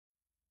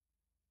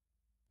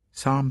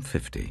Psalm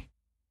 50.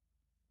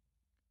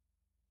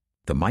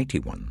 The Mighty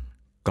One,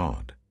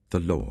 God,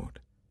 the Lord,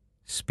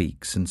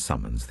 speaks and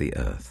summons the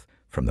earth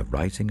from the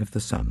rising of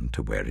the sun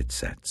to where it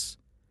sets.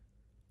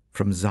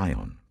 From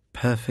Zion,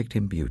 perfect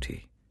in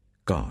beauty,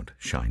 God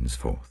shines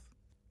forth.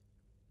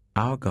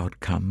 Our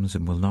God comes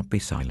and will not be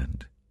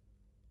silent.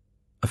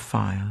 A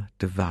fire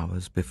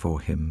devours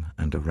before him,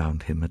 and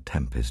around him a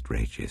tempest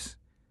rages.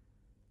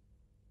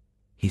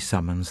 He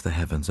summons the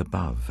heavens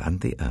above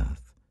and the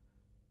earth,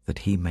 that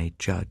he may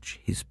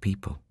judge his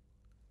people.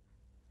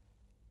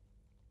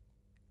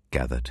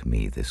 Gather to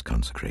me this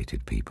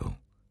consecrated people,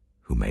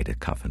 who made a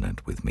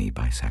covenant with me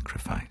by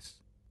sacrifice.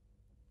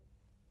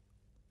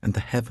 And the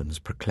heavens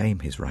proclaim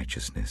his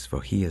righteousness,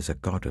 for he is a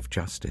God of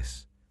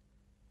justice.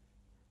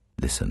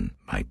 Listen,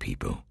 my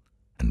people,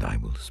 and I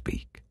will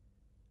speak.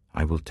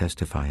 I will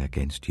testify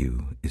against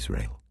you,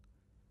 Israel.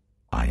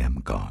 I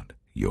am God,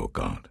 your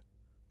God.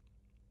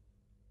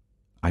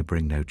 I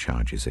bring no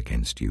charges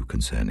against you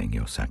concerning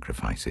your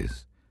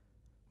sacrifices,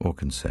 or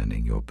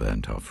concerning your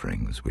burnt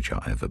offerings which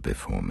are ever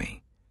before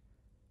me.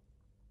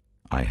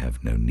 I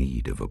have no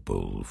need of a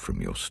bull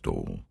from your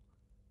stall,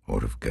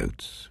 or of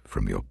goats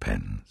from your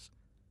pens.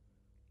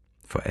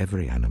 For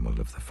every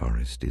animal of the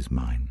forest is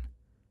mine,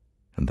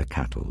 and the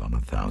cattle on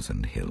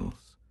 1,000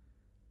 hills.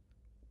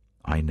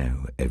 I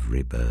know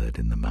every bird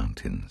in the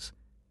mountains,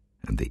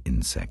 and the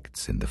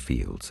insects in the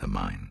fields are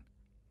mine.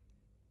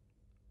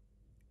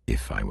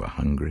 If I were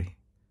hungry,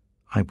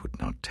 I would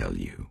not tell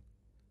you,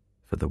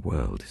 for the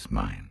world is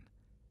mine,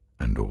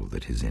 and all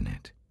that is in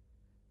it.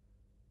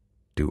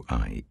 Do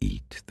I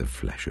eat the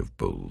flesh of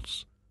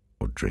bulls,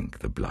 or drink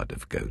the blood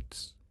of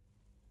goats?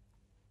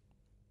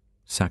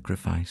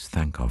 Sacrifice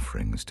thank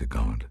offerings to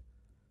God.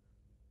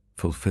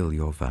 Fulfill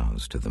your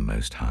vows to the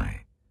Most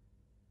High,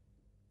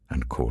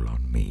 and call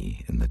on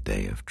me in the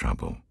day of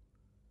trouble.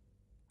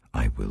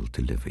 I will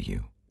deliver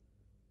you,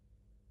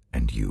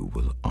 and you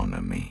will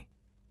honor me.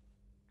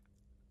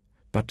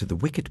 But to the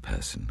wicked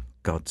person,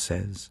 God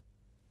says,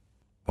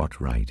 what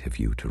right have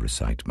you to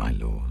recite my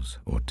laws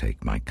or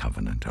take my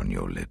covenant on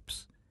your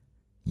lips?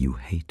 You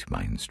hate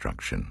my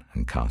instruction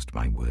and cast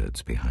my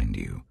words behind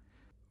you.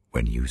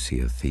 When you see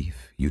a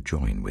thief, you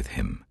join with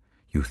him.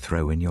 You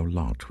throw in your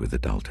lot with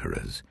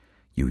adulterers.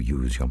 You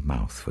use your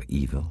mouth for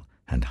evil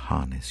and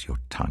harness your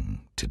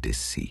tongue to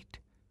deceit.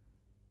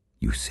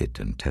 You sit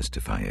and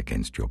testify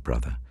against your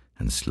brother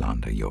and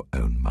slander your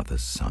own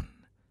mother's son.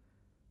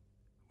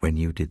 When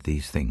you did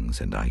these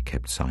things and I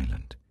kept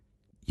silent,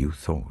 you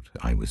thought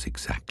I was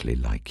exactly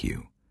like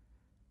you.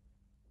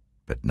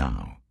 But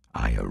now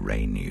I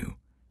arraign you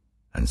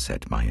and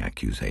set my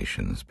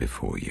accusations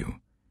before you.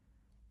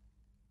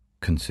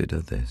 Consider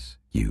this,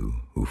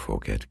 you who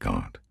forget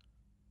God,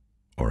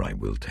 or I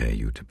will tear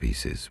you to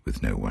pieces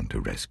with no one to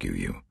rescue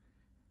you.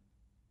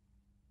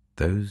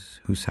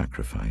 Those who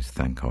sacrifice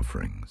thank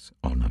offerings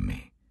honor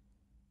me,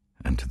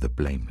 and to the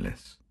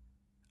blameless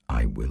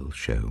I will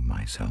show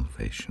my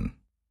salvation.